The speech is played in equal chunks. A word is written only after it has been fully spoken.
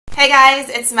Hey guys,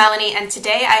 it's Melanie, and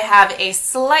today I have a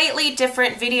slightly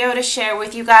different video to share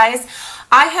with you guys.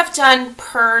 I have done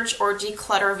purge or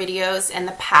declutter videos in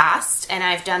the past, and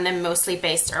I've done them mostly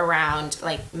based around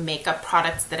like makeup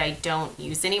products that I don't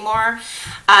use anymore.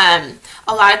 A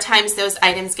lot of times those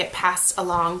items get passed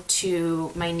along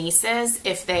to my nieces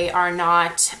if they are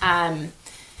not,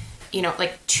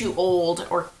 like too old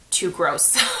or too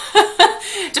gross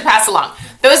to pass along.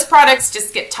 Those products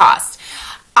just get tossed.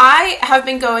 I have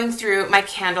been going through my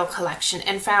candle collection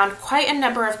and found quite a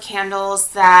number of candles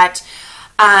that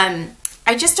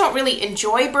I just don't really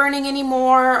enjoy burning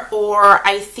anymore, or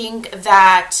I think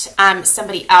that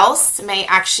somebody else may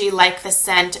actually like the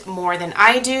scent more than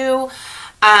I do,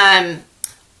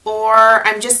 or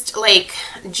I'm just like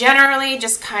generally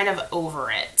just kind of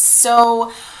over it.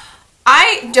 So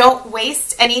I don't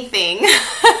waste anything.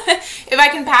 If I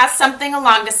can pass something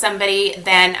along to somebody,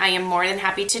 then I am more than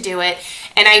happy to do it.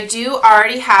 And I do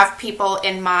already have people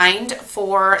in mind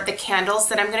for the candles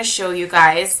that I'm going to show you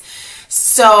guys.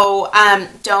 So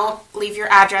don't leave your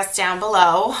address down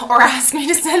below or ask me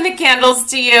to send the candles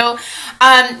to you.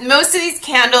 Most of these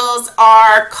candles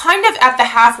are kind of at the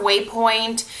halfway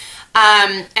point.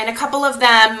 And a couple of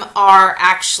them are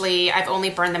actually, I've only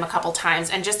burned them a couple times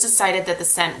and just decided that the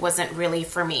scent wasn't really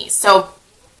for me. So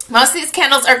most of these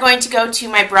candles are going to go to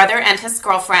my brother and his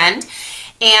girlfriend.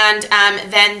 And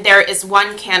then there is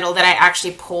one candle that I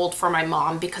actually pulled for my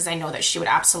mom because I know that she would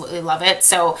absolutely love it.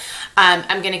 So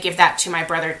I'm going to give that to my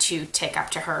brother to take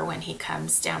up to her when he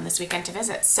comes down this weekend to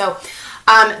visit. So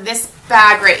this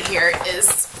bag right here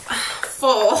is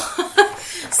full.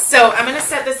 So I'm going to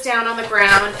set this down on the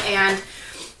ground and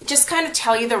just kind of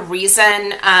tell you the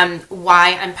reason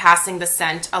why I'm passing the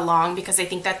scent along, because I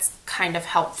think that's kind of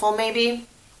helpful maybe.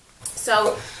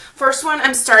 So first one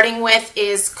I'm starting with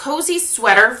is Cozy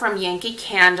Sweater from Yankee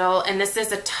Candle, and this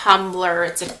is a tumbler.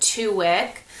 It's a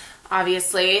 2-wick,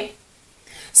 obviously.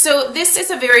 So this is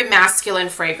a very masculine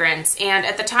fragrance, and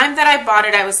at the time that I bought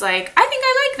it, I was like, I think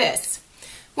I like this.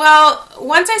 Well,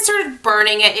 once I started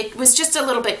burning it, it was just a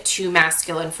little bit too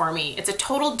masculine for me. It's a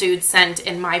total dude scent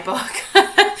in my book.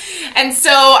 And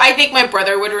so I think my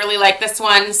brother would really like this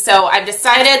one. So I've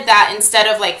decided that instead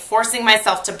of like forcing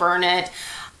myself to burn it,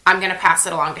 I'm going to pass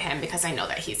it along to him because I know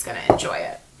that he's going to enjoy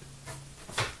it.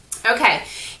 Okay,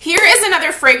 here is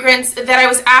another fragrance that I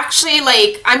was actually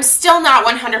like, I'm still not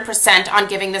 100% on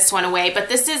giving this one away, but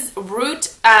this is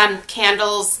Root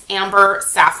Candles Amber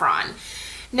Saffron.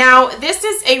 Now, this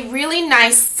is a really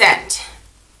nice scent,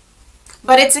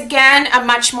 but it's again a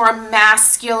much more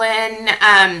masculine,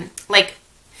 like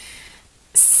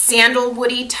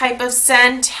sandalwoody type of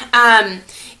scent.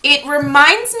 It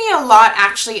reminds me a lot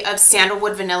actually of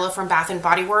Sandalwood Vanilla from Bath &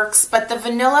 Body Works, but the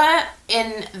vanilla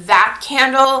in that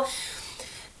candle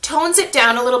tones it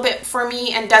down a little bit for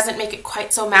me and doesn't make it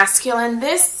quite so masculine.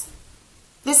 This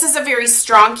is a very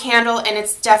strong candle, and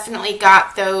it's definitely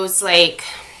got those like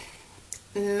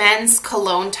men's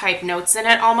cologne type notes in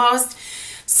it almost.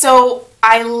 So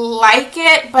I like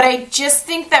it, but I just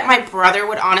think that my brother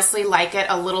would honestly like it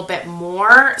a little bit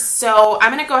more. So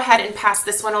I'm going to go ahead and pass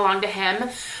this one along to him.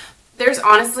 There's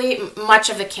honestly much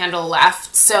of the candle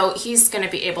left, so he's going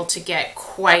to be able to get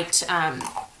quite a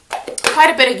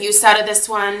bit of use out of this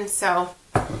one. So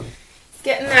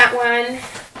getting that one.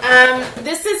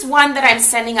 This is one that I'm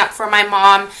sending up for my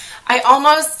mom. I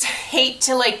almost hate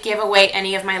to like give away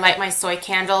any of my Light My Soy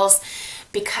candles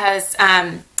because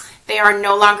they are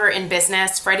no longer in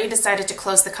business. Freddie decided to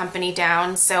close the company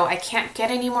down, so I can't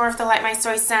get any more of the Light My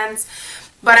Soy scents.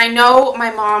 But I know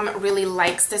my mom really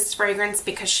likes this fragrance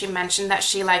because she mentioned that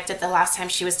she liked it the last time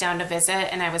she was down to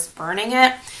visit and I was burning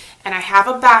it. And I have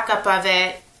a backup of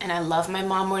it, and I love my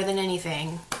mom more than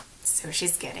anything, so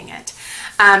she's getting it.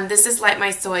 This is Light My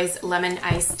Soy's Lemon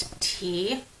Iced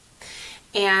Tea.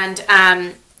 And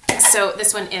so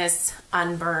this one is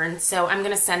unburned, so I'm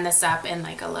going to send this up in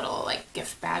like a little like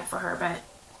gift bag for her, but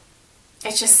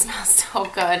it just smells so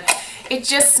good. It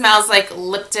just smells like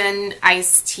Lipton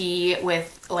iced tea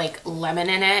with like lemon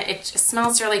in it. It just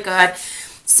smells really good.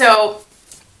 So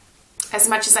as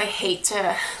much as I hate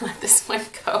to let this one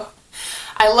go,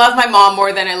 I love my mom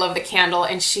more than I love the candle,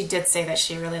 and she did say that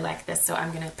she really liked this, so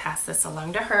I'm going to pass this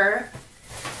along to her.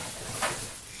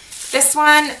 This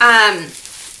one, I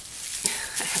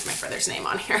have my brother's name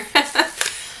on here. I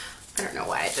don't know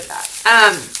why I did that.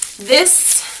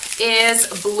 This is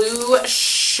Blue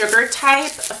Sugar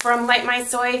Type from Light My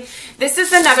Soy. This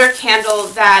is another candle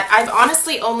that I've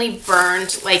honestly only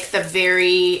burned like the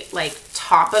very like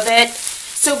top of it.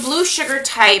 So Blue Sugar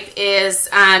Type is,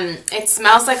 it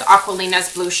smells like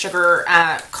Aquilina's Blue Sugar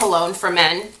cologne for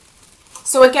men.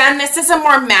 So again, this is a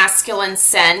more masculine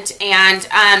scent, and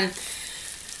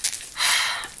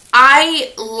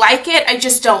I like it. I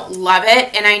just don't love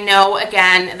it. And I know,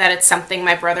 again, that it's something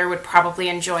my brother would probably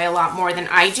enjoy a lot more than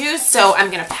I do. So I'm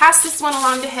going to pass this one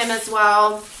along to him as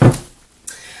well.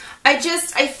 I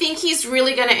think he's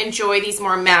really going to enjoy these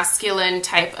more masculine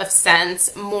type of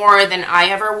scents more than I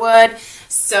ever would.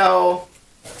 So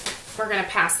we're going to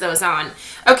pass those on.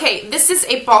 Okay, this is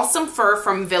a Balsam Fir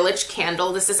from Village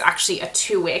Candle. This is actually a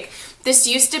 2-wick. This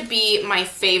used to be my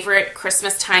favorite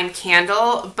Christmas time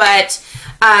candle, but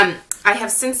I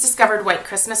have since discovered White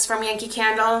Christmas from Yankee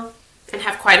Candle and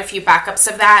have quite a few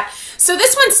backups of that. So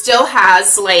this one still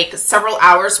has like several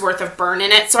hours worth of burn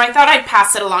in it, so I thought I'd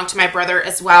pass it along to my brother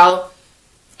as well.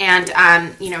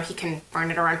 And, you know, he can burn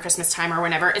it around Christmas time or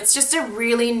whenever. It's just a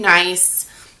really nice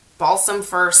balsam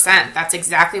fir scent. That's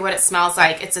exactly what it smells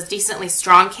like. It's a decently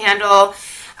strong candle.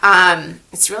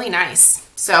 It's really nice.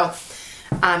 So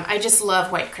I just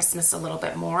love White Christmas a little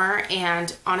bit more,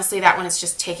 and honestly that one is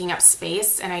just taking up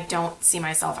space, and I don't see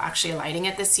myself actually lighting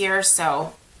it this year,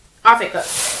 so off it goes.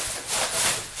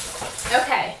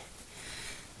 Okay,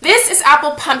 this is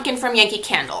Apple Pumpkin from Yankee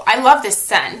Candle. I love this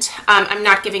scent. I'm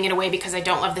not giving it away because I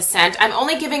don't love the scent. I'm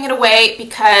only giving it away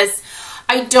because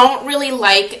I don't really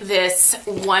like this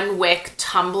 1-wick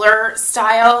tumbler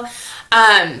style.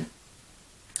 The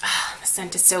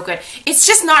scent is so good. It's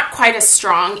just not quite as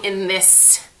strong in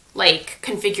this like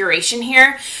configuration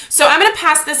here. So I'm going to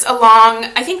pass this along.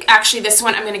 I think actually this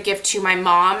one I'm going to give to my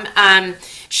mom.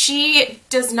 She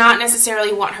does not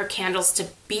necessarily want her candles to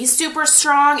be super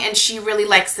strong, and she really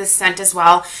likes this scent as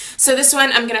well. So this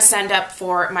one I'm going to send up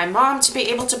for my mom to be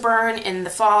able to burn in the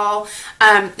fall.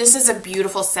 This is a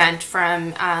beautiful scent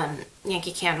from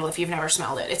Yankee Candle if you've never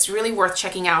smelled it. It's really worth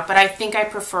checking out, but I think I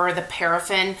prefer the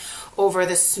paraffin over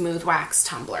the smooth wax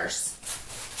tumblers.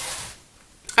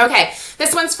 Okay,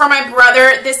 this one's for my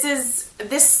brother.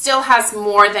 This still has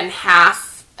more than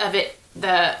half of it,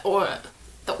 the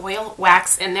oil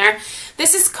wax in there.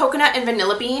 This is Coconut and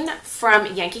Vanilla Bean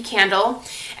from Yankee Candle,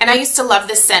 and I used to love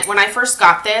this scent. When I first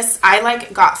got this, I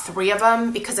got 3 of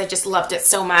them because I just loved it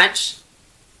so much.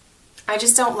 I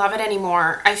just don't love it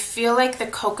anymore. I feel like the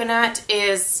coconut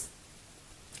is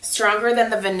stronger than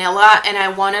the vanilla, and I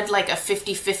wanted like a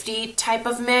 50-50 type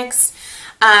of mix.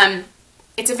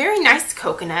 It's a very nice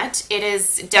coconut. It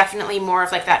is definitely more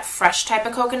of like that fresh type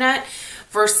of coconut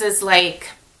versus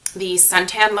like the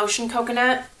suntan lotion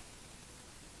coconut.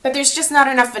 But there's just not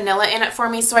enough vanilla in it for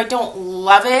me, so I don't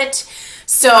love it.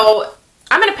 So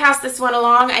I'm going to pass this one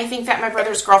along. I think that my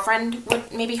brother's girlfriend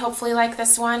would maybe hopefully like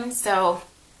this one, so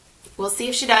we'll see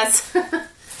if she does.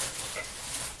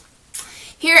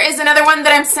 Here is another one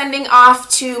that I'm sending off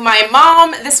to my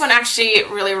mom. This one actually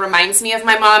really reminds me of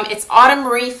my mom. It's Autumn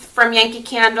Wreath from Yankee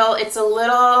Candle. It's a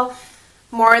little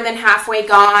more than halfway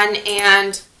gone,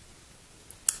 and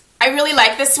I really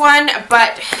like this one,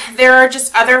 but there are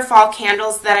just other fall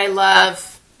candles that I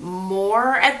love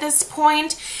more at this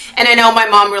point. And I know my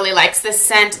mom really likes this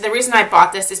scent. The reason I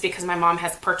bought this is because my mom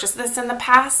has purchased this in the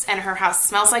past, and her house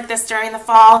smells like this during the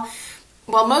fall.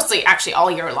 Well, mostly actually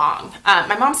all year long.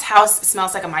 My mom's house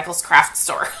smells like a Michael's craft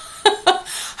store.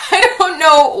 I don't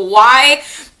know why,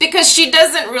 because she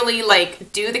doesn't really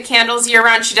like do the candles year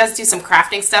round. She does do some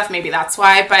crafting stuff. Maybe that's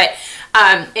why. But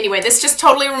anyway, this just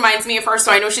totally reminds me of her,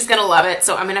 so I know she's going to love it.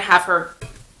 So I'm going to have her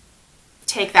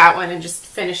take that one and just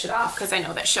finish it off because I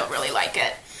know that she'll really like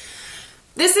it.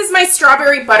 This is my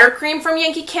Strawberry Buttercream from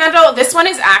Yankee Candle. This one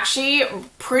is actually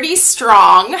pretty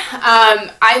strong.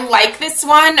 I like this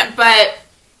one, but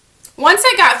once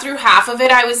I got through half of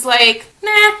it, I was like,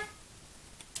 nah,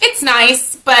 it's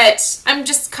nice, but I'm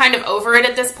just kind of over it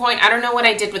at this point. I don't know what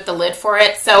I did with the lid for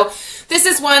it. So this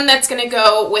is one that's going to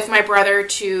go with my brother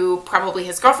to probably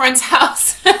his girlfriend's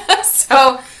house.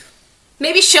 So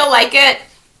maybe she'll like it.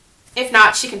 If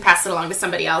not, she can pass it along to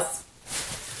somebody else.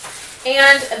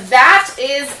 And that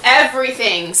is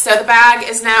everything. So the bag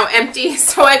is now empty.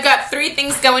 So I've got 3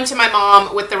 things going to my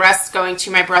mom, with the rest going to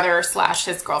my brother /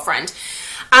 his girlfriend.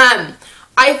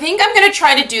 I think I'm going to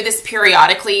try to do this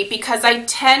periodically because I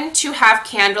tend to have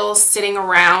candles sitting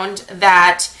around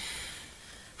that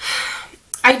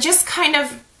I just kind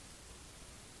of,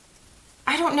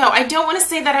 I don't know. I don't want to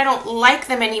say that I don't like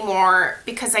them anymore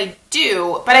because I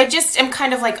do, but I just am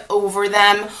kind of like over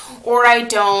them, or I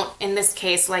don't, in this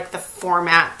case, like the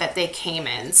format that they came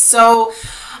in. So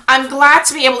I'm glad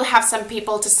to be able to have some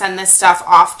people to send this stuff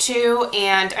off to,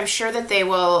 and I'm sure that they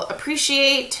will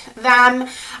appreciate them.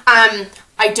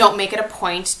 I don't make it a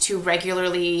point to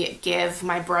regularly give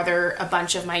my brother a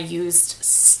bunch of my used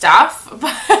stuff,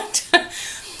 but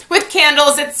with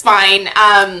candles, it's fine.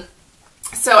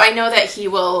 So I know that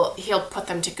he'll put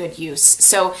them to good use.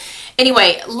 So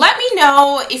anyway, let me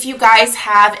know if you guys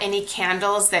have any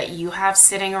candles that you have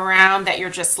sitting around that you're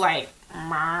just like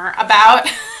about.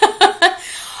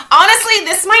 Honestly,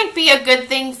 this might be a good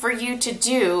thing for you to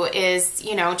do is,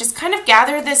 you know, just kind of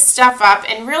gather this stuff up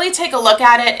and really take a look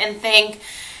at it and think,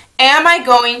 am I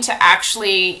going to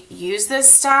actually use this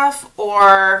stuff,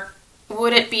 or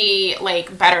would it be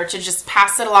like better to just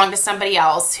pass it along to somebody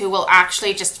else who will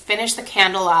actually just finish the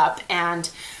candle up and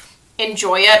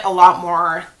enjoy it a lot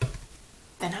more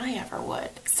than I ever would?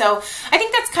 So I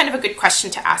think that's kind of a good question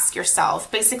to ask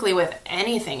yourself, basically with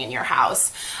anything in your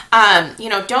house. You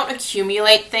know, don't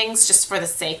accumulate things just for the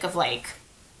sake of like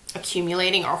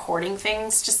accumulating or hoarding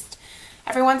things. Just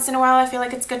every once in a while, I feel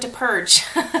like it's good to purge.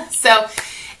 So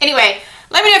anyway,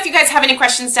 let me know if you guys have any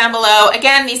questions down below.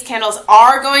 Again, these candles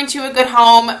are going to a good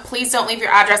home. Please don't leave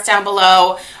your address down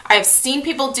below. I've seen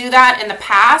people do that in the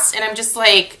past, and I'm just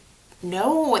like,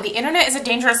 no, the internet is a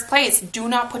dangerous place. Do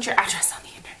not put your address on the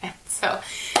internet. So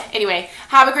anyway,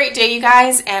 have a great day, you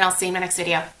guys, and I'll see you in my next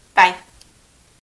video. Bye.